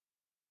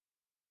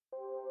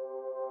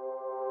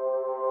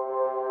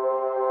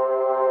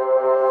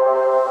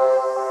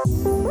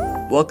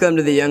Welcome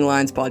to the Young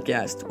Lions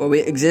Podcast, where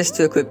we exist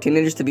to equip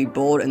teenagers to be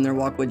bold in their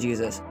walk with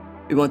Jesus.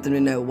 We want them to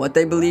know what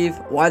they believe,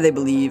 why they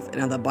believe, and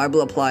how the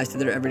Bible applies to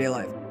their everyday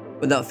life.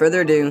 Without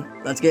further ado,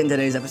 let's get into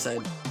today's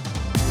episode.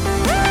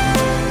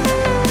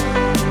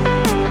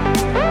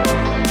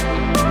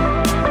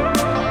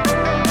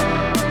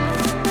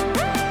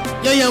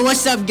 Yo,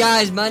 what's up,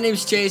 guys? My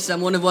name's Chase.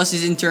 I'm one of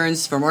Wesley's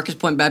interns for Marcus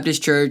Point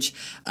Baptist Church.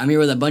 I'm here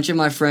with a bunch of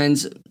my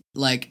friends.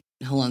 Hold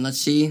on, let's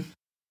see.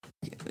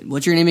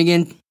 What's your name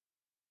again?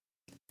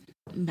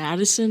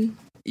 Madison.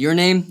 Your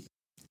name?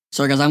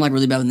 Sorry, guys, I'm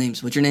really bad with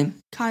names. What's your name?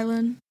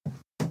 Kylan.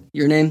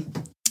 Your name?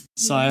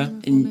 Saya.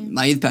 And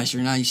my youth pastor.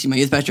 Now, you see, my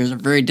youth pastor is a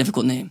very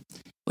difficult name.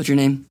 What's your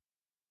name?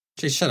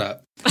 Chase, shut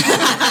up.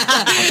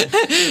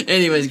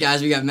 Anyways,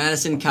 guys, we got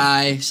Madison,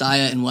 Kai,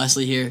 Saya, and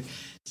Wesley here.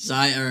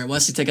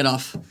 Wesley, take it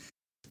off.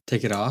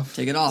 Take it off?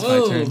 Take it off.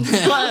 My turn.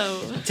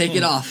 Whoa. Take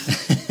it off.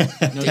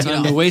 No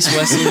time to waste,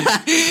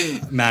 Wesley.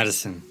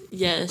 Madison,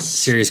 Yes.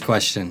 serious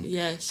question.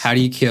 Yes. How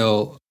do you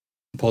kill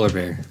a polar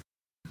bear?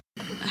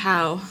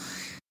 How?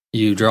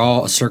 You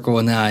draw a circle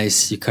in the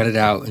ice, you cut it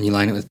out, and you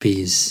line it with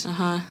peas.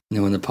 Uh-huh. And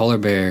then when the polar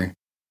bear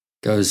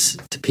goes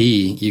to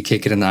pee, you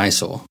kick it in the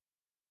ice hole.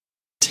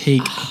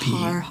 Take a pee.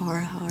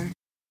 Har.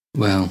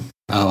 Well,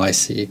 I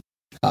see.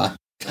 Hey,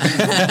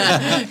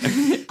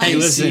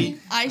 listen.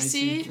 I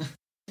see.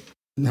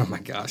 Oh my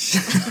gosh.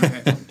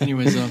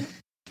 Anyways,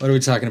 What are we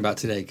talking about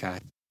today, Kai?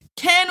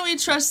 Can we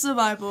trust the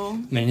Bible?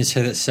 Man, you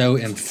said it so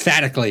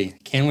emphatically.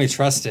 Can we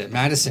trust it?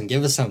 Madison,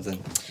 give us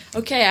something.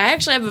 Okay, I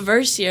actually have a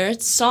verse here.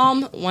 It's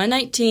Psalm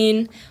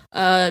 119,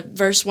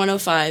 verse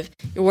 105.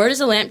 Your word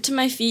is a lamp to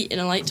my feet and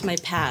a light to my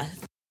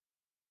path.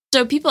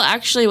 So people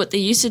actually, what they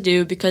used to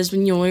do, because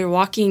when you're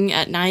walking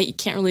at night, you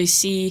can't really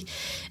see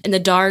in the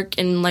dark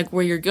and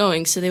where you're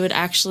going. So they would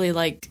actually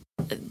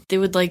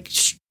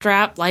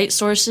strap light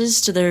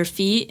sources to their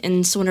feet,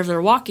 and so whenever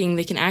they're walking,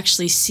 they can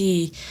actually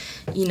see,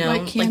 Like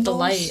the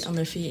light on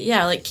their feet.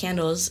 Yeah, like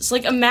candles. It's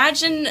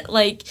imagine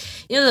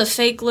the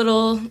fake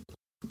little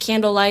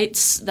candle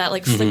lights that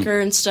flicker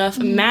and stuff.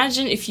 Mm-hmm.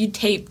 Imagine if you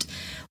taped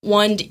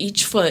one to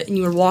each foot and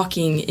you were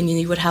walking, and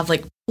you would have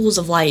pools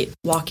of light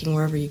walking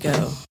wherever you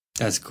go.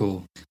 That's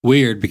cool.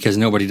 Weird because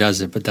nobody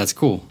does it, but that's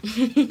cool.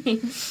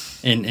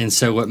 And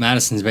so what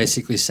Madison's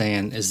basically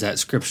saying is that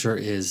Scripture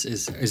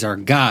is our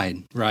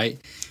guide, right?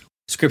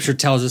 Scripture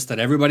tells us that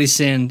everybody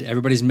sinned,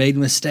 everybody's made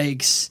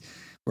mistakes.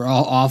 We're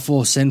all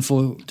awful,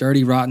 sinful,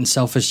 dirty, rotten,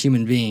 selfish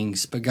human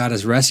beings, but God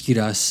has rescued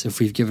us if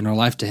we've given our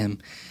life to Him.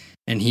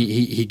 And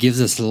He gives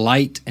us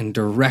light and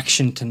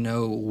direction to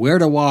know where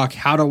to walk,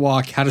 how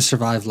to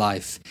survive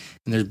life.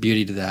 And there's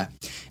beauty to that.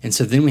 And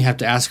so then we have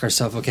to ask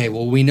ourselves, okay,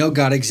 well, we know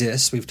God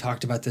exists. We've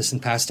talked about this in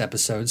past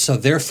episodes. So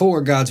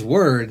therefore, God's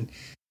Word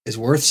is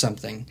worth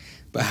something.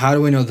 But how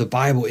do we know the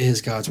Bible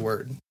is God's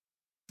Word?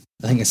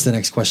 I think it's the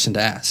next question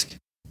to ask.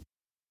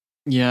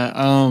 yeah.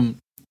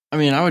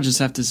 I would just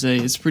have to say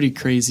it's pretty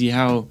crazy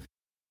how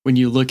when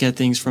you look at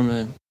things from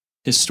a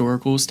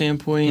historical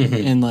standpoint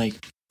and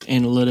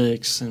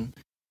analytics and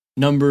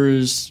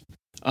numbers,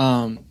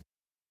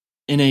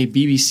 in a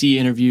BBC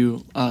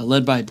interview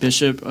led by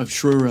Bishop of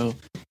Truro,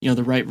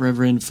 the Right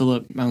Reverend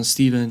Philip Mount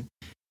Stephen,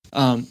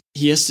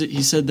 he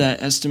said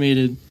that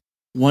estimated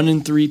 1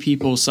 in 3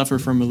 people suffer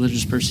from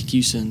religious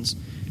persecutions.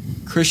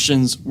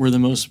 Christians were the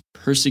most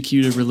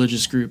persecuted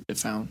religious group it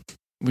found,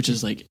 which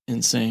is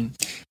insane.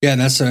 Yeah,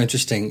 and that's so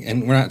interesting.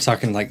 And we're not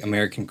talking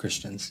American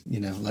Christians,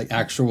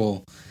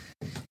 actual,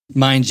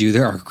 mind you,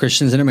 there are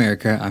Christians in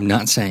America. I'm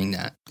not saying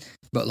that.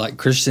 But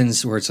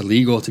Christians where it's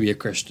illegal to be a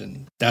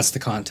Christian, that's the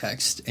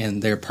context.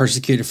 And they're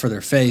persecuted for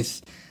their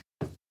faith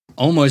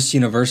almost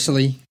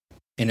universally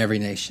in every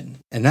nation.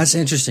 And that's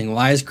interesting.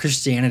 Why is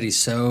Christianity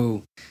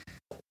so,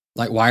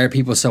 why are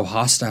people so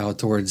hostile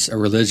towards a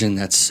religion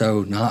that's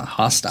so not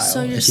hostile,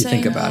 So you're if you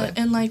saying think about it?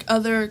 in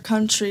other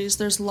countries,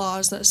 there's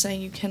laws that say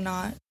you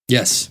cannot.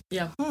 Yes.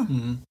 Yeah.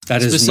 Mm-hmm.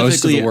 That is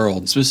most of the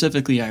world.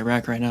 Specifically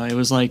Iraq right now. It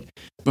was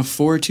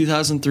before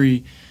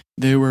 2003,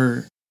 they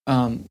were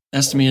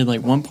estimated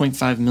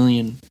 1.5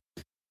 million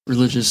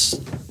religious,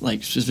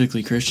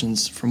 specifically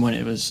Christians, from what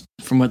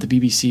the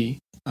BBC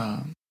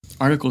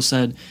article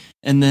said.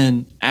 And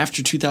then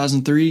after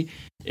 2003,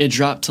 it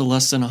dropped to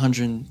less than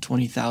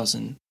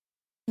 120,000.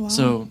 Wow.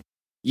 So,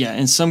 yeah,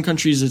 in some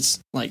countries it's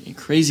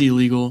crazy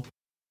illegal,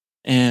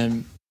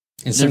 and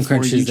In some therefore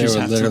countries, you they just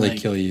will have to, literally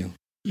kill you.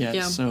 Yeah.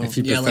 Yeah. So If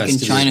you Yeah, profess in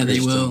to be a China they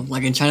Christian. will.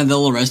 In China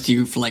they'll arrest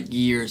you for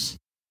years.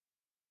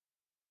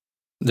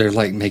 They're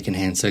making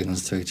hand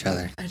signals to each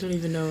other. I don't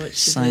even know what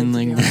she Sign did, to be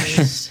language.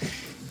 honest.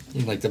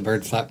 The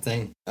bird flap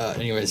thing.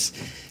 Anyways,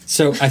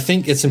 so I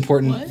think it's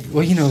important.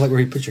 What? Well, where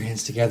you put your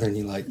hands together and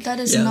you That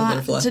is Yeah, the not.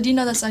 butterfly. Did you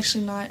know that's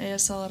actually not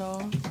ASL at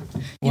all?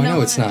 Well, I know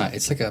know it's what? not.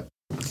 It's a.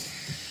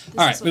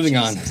 All right, moving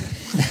on.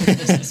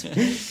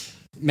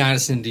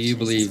 Madison, do you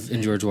believe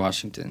in George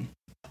Washington?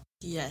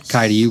 Yes.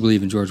 Kai, do you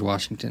believe in George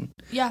Washington?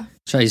 Yeah.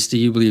 Chase, do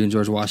you believe in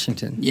George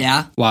Washington?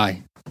 Yeah,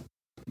 Why?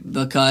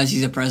 because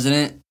he's a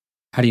president.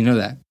 How do you know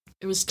that?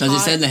 It was Because it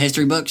taught said in the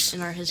history books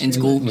in our history in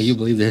school. Well, you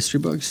believe the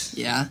history books?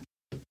 Yeah.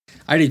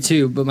 I do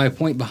too, but my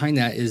point behind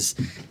that is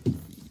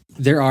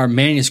there are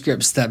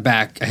manuscripts that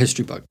back a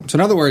history book. So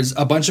in other words,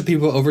 a bunch of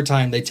people over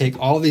time, they take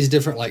all these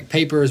different like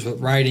papers with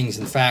writings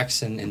and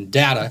facts and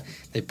data,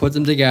 they put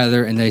them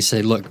together and they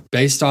say, look,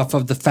 based off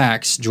of the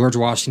facts, George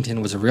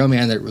Washington was a real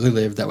man that really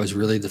lived, that was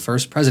really the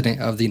first president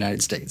of the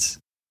United States.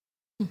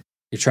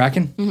 You're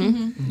tracking?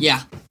 Mm-hmm.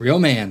 Yeah. Real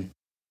man,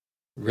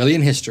 really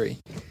in history.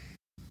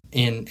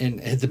 And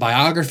the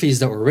biographies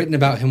that were written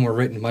about him were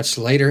written much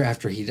later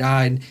after he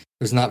died.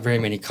 There's not very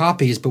many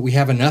copies, but we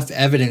have enough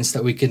evidence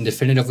that we can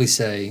definitively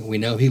say we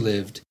know he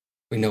lived,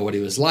 we know what he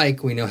was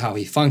like, we know how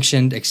he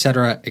functioned,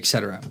 etc.,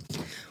 etc.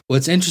 Well,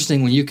 it's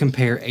interesting when you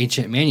compare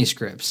ancient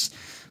manuscripts.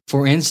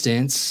 For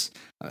instance,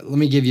 let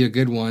me give you a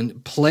good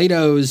one.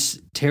 Plato's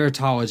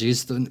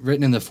Teratology,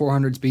 written in the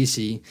 400s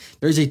BC.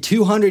 There's a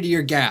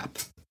 200-year gap.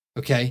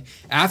 Okay,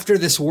 after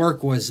this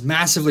work was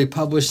massively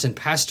published and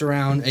passed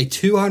around, a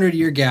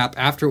 200-year gap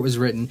after it was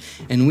written,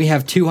 and we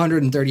have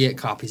 238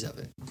 copies of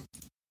it.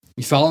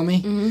 You follow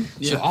me? Mm-hmm.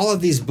 Yeah. So all of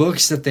these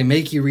books that they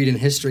make you read in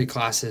history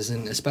classes,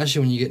 and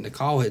especially when you get into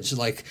college,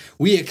 like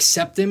we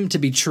accept them to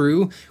be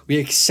true. We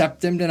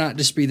accept them to not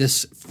just be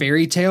this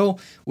fairy tale,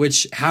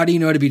 which how do you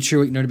know to be true?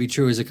 What you know to be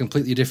true is a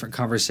completely different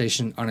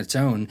conversation on its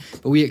own.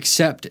 But we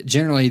accept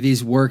generally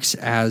these works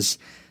as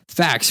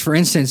facts. For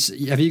instance,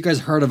 have you guys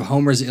heard of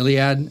Homer's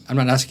Iliad? I'm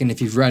not asking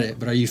if you've read it,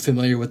 but are you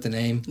familiar with the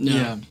name? No.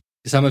 Yeah.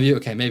 Some of you?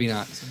 Okay, maybe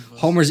not.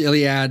 Homer's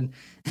Iliad,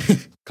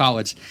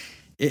 college.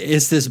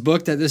 It's this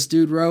book that this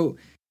dude wrote,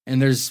 and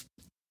there's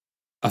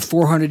a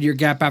 400-year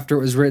gap after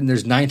it was written.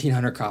 There's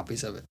 1,900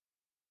 copies of it.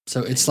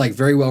 So it's like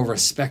very well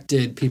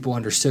respected. People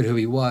understood who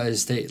he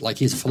was.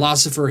 He's a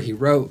philosopher. He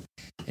wrote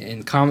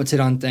and commented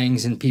on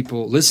things, and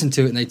people listened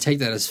to it, and they take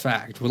that as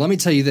fact. Well, let me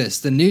tell you this.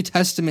 The New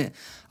Testament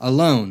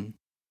alone,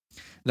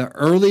 the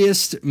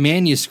earliest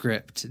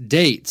manuscript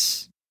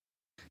dates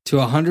to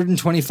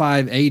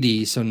 125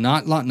 AD, so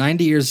not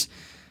 90 years,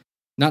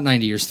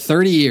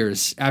 30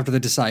 years after the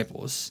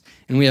disciples.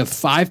 And we have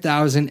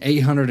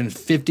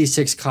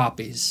 5,856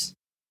 copies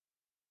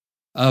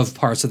of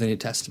parts of the New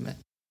Testament.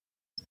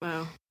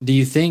 Wow. Do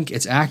you think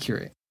it's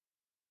accurate?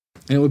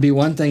 And it would be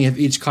one thing if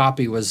each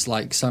copy was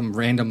like some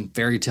random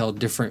fairy tale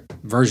different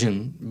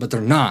version, but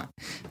they're not.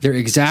 They're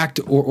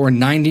exact or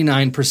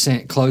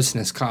 99%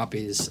 closeness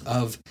copies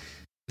of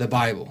the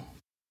Bible.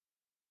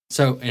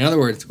 So, in other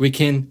words, we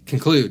can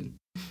conclude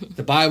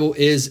the Bible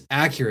is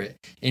accurate,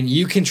 and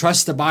you can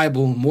trust the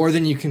Bible more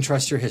than you can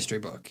trust your history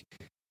book.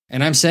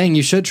 And I'm saying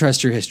you should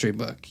trust your history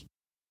book.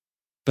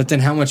 But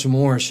then how much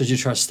more should you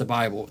trust the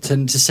Bible?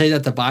 To say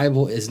that the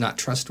Bible is not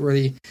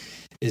trustworthy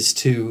is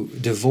to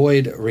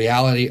devoid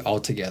reality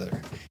altogether.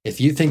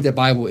 If you think the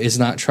Bible is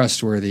not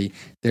trustworthy,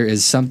 there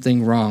is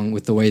something wrong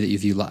with the way that you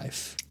view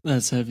life.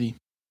 That's heavy.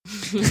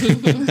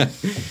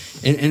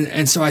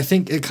 and so I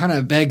think it kind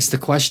of begs the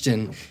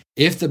question,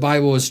 if the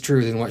Bible is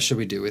true, then what should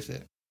we do with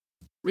it?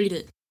 Read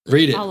it.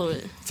 Read it.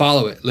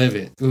 Follow it. Live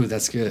it. Ooh,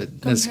 that's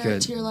good. That's Compare good.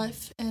 it to your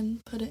life and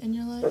put it in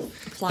your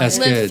life. Apply That's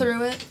it. good. Live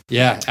through it.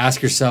 Yeah,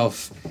 ask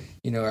yourself,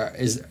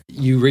 is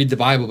you read the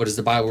Bible, but is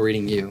the Bible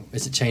reading you?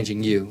 Is it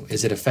changing you?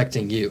 Is it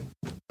affecting you?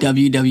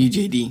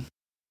 WWJD.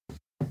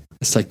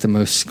 It's like the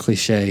most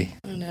cliche.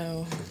 Oh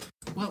no.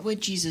 What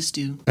would Jesus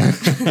do?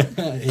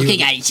 Okay,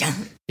 guys.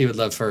 He would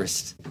love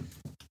first.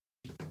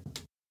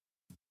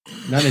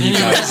 None of you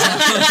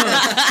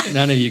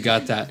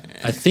got that.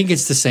 I think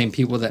it's the same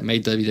people that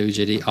made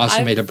WWJD. Also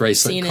I've made a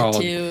bracelet seen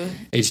called it too.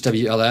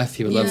 HWLF.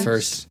 He would love Yes.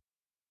 first.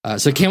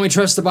 So can we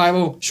trust the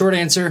Bible? Short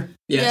answer.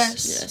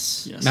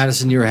 Yes. Yes.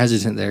 Madison, you were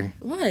hesitant there.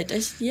 What?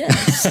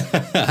 Yes.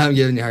 I'm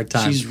giving you a hard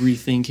time. She's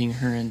rethinking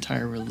her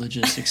entire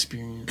religious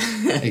experience.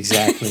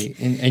 Exactly.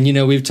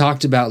 And we've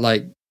talked about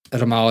like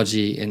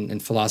etymology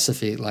and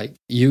philosophy. Like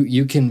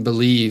you can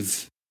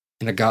believe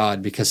in a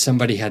God because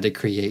somebody had to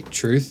create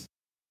truth.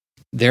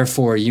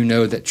 Therefore, you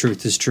know that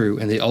truth is true,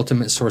 and the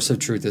ultimate source of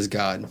truth is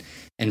God.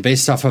 And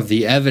based off of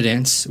the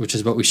evidence, which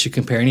is what we should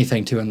compare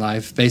anything to in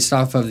life, based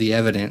off of the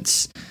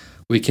evidence,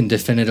 we can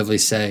definitively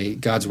say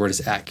God's word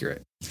is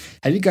accurate.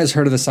 Have you guys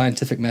heard of the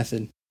scientific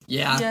method?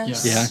 Yeah.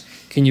 Yes. Yeah.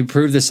 Can you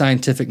prove the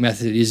scientific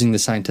method using the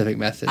scientific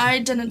method? I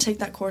didn't take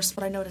that course,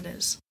 but I know what it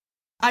is.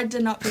 I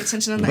did not pay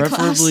attention in that class.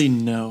 Preferably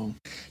no.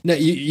 No,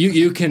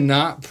 you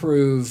cannot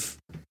prove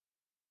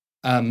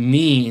a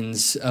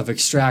means of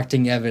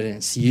extracting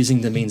evidence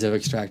using the means of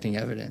extracting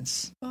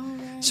evidence.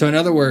 Alright. So in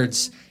other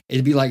words,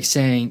 it'd be like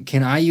saying,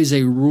 can I use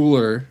a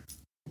ruler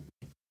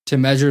to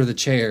measure the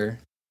chair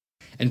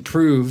and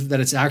prove that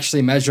it's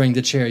actually measuring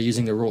the chair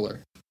using the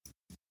ruler?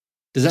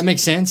 Does that make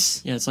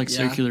sense? Yeah, it's like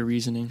Yeah. circular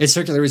reasoning. It's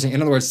circular reasoning.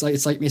 In other words,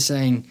 it's like me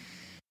saying,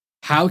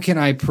 how can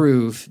I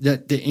prove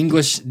that the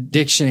English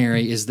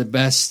dictionary is the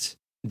best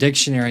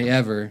dictionary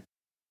ever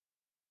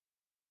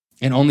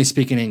and only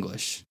speak in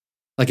English?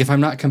 Like if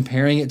I'm not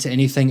comparing it to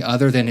anything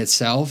other than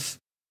itself,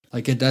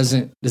 like it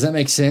doesn't, does that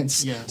make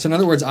sense? Yeah. So in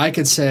other words, I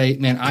could say,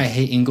 man, I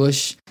hate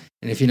English.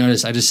 And if you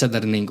notice, I just said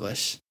that in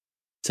English.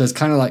 So it's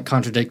kind of like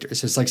contradictory.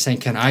 So it's like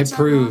saying, can I That's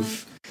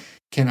prove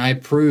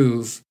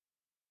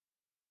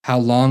how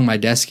long my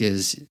desk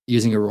is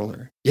using a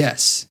ruler?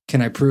 Yes.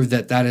 Can I prove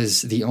that that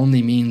is the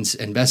only means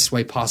and best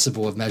way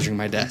possible of measuring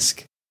my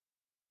desk?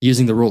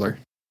 Using the ruler.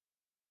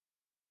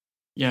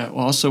 Yeah,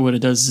 well, also what it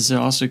does is it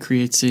also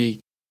creates a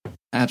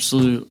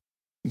absolute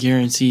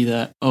guarantee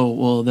that, oh,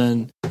 well,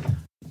 then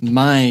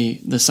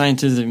the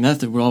scientific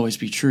method will always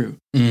be true.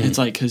 Mm. It's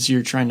like, because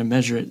you're trying to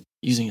measure it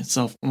using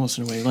itself almost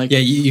in a way. Like, Yeah,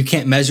 you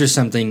can't measure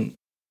something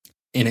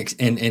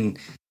and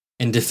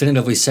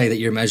definitively say that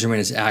your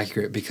measurement is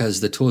accurate because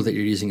the tool that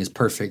you're using is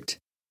perfect,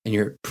 and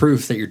your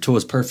proof that your tool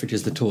is perfect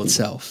is the tool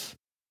itself.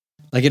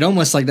 Like, it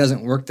almost like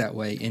doesn't work that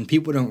way, and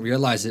people don't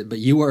realize it, but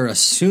you are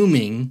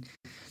assuming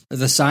that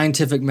the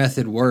scientific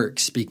method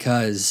works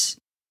because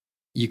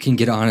you can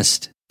get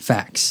honest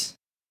facts.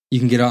 You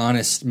can get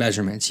honest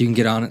measurements. You can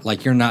get on it,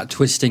 like, you're not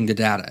twisting the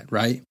data,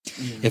 right?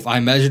 If I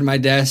measured my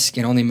desk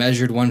and only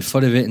measured 1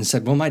 foot of it and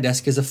said, well, my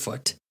desk is a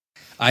foot,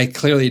 I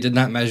clearly did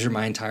not measure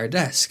my entire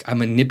desk. I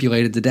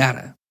manipulated the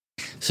data.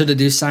 So to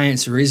do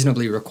science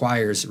reasonably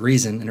requires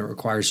reason, and it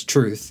requires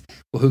truth.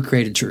 Well, who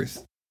created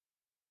truth?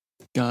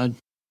 God.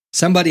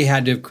 Somebody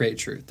had to have created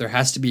truth. There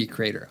has to be a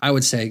creator. I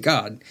would say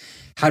God.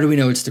 How do we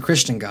know it's the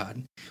Christian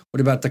God?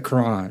 What about the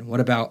Quran? What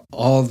about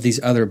all of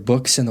these other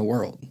books in the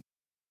world?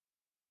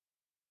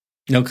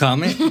 No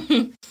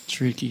comment?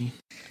 Tricky.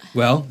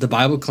 Well, the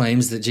Bible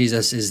claims that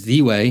Jesus is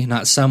the way,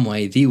 not some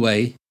way,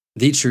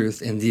 the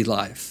truth, and the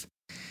life.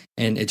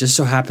 And it just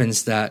so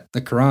happens that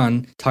the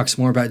Quran talks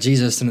more about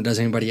Jesus than it does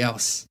anybody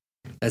else.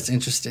 That's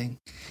interesting.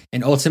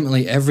 And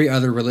ultimately, every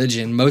other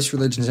religion, most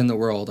religions in the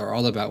world, are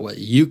all about what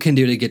you can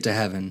do to get to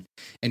heaven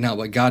and not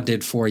what God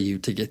did for you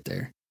to get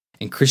there.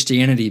 And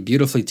Christianity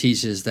beautifully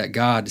teaches that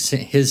God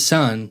sent his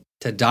son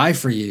to die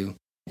for you,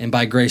 and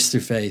by grace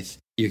through faith,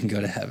 you can go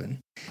to heaven.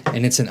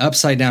 And it's an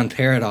upside-down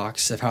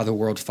paradox of how the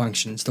world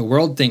functions. The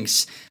world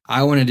thinks,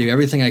 I want to do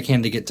everything I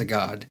can to get to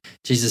God.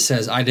 Jesus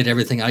says, I did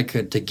everything I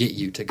could to get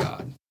you to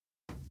God.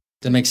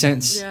 Does that make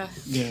sense? Yeah.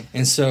 Yeah.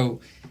 And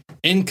so,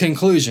 in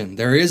conclusion,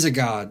 there is a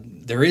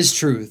God, there is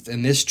truth,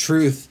 and this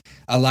truth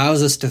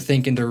allows us to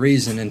think and to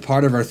reason. And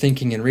part of our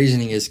thinking and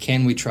reasoning is,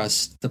 can we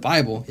trust the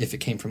Bible if it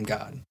came from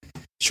God?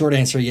 Short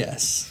answer,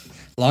 yes.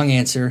 Long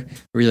answer,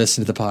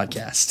 re-listen to the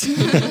podcast.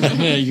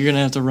 Yeah, you're going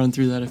to have to run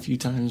through that a few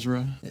times,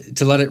 bro.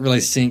 To let it really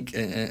sink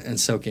and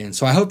soak in.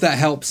 So I hope that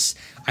helps.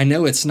 I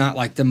know it's not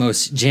like the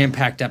most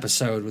jam-packed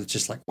episode with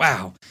just like,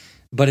 wow,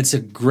 but it's a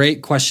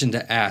great question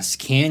to ask.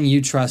 Can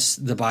you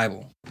trust the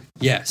Bible?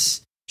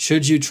 Yes.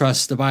 Should you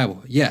trust the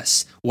Bible?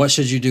 Yes. What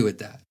should you do with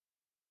that?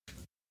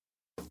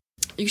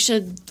 You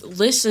should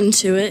listen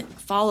to it,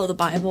 follow the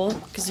Bible,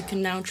 because you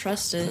can now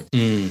trust it.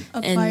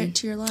 Apply And- it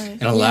to your life.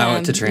 And allow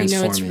it to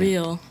transform You know it's you.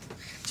 real.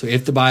 So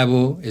if the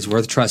Bible is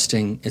worth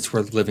trusting, it's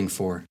worth living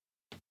for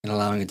and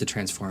allowing it to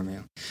transform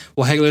you.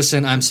 Well, hey,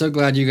 listen, I'm so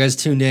glad you guys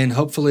tuned in.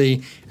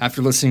 Hopefully,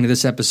 after listening to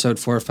this episode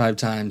 4 or 5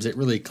 times, it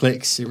really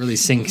clicks, it really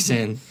sinks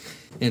in.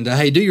 And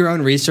hey, do your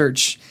own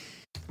research.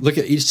 Look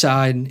at each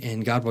side,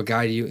 and God will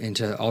guide you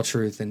into all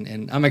truth.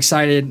 And I'm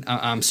excited.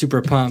 I'm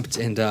super pumped.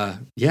 And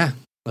yeah,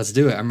 let's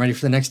do it. I'm ready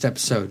for the next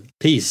episode.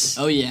 Peace.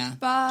 Oh, yeah.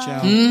 Bye.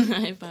 Ciao.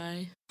 Bye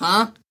bye.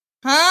 Huh?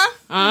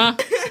 Huh?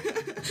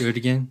 Do it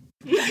again.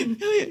 Wait.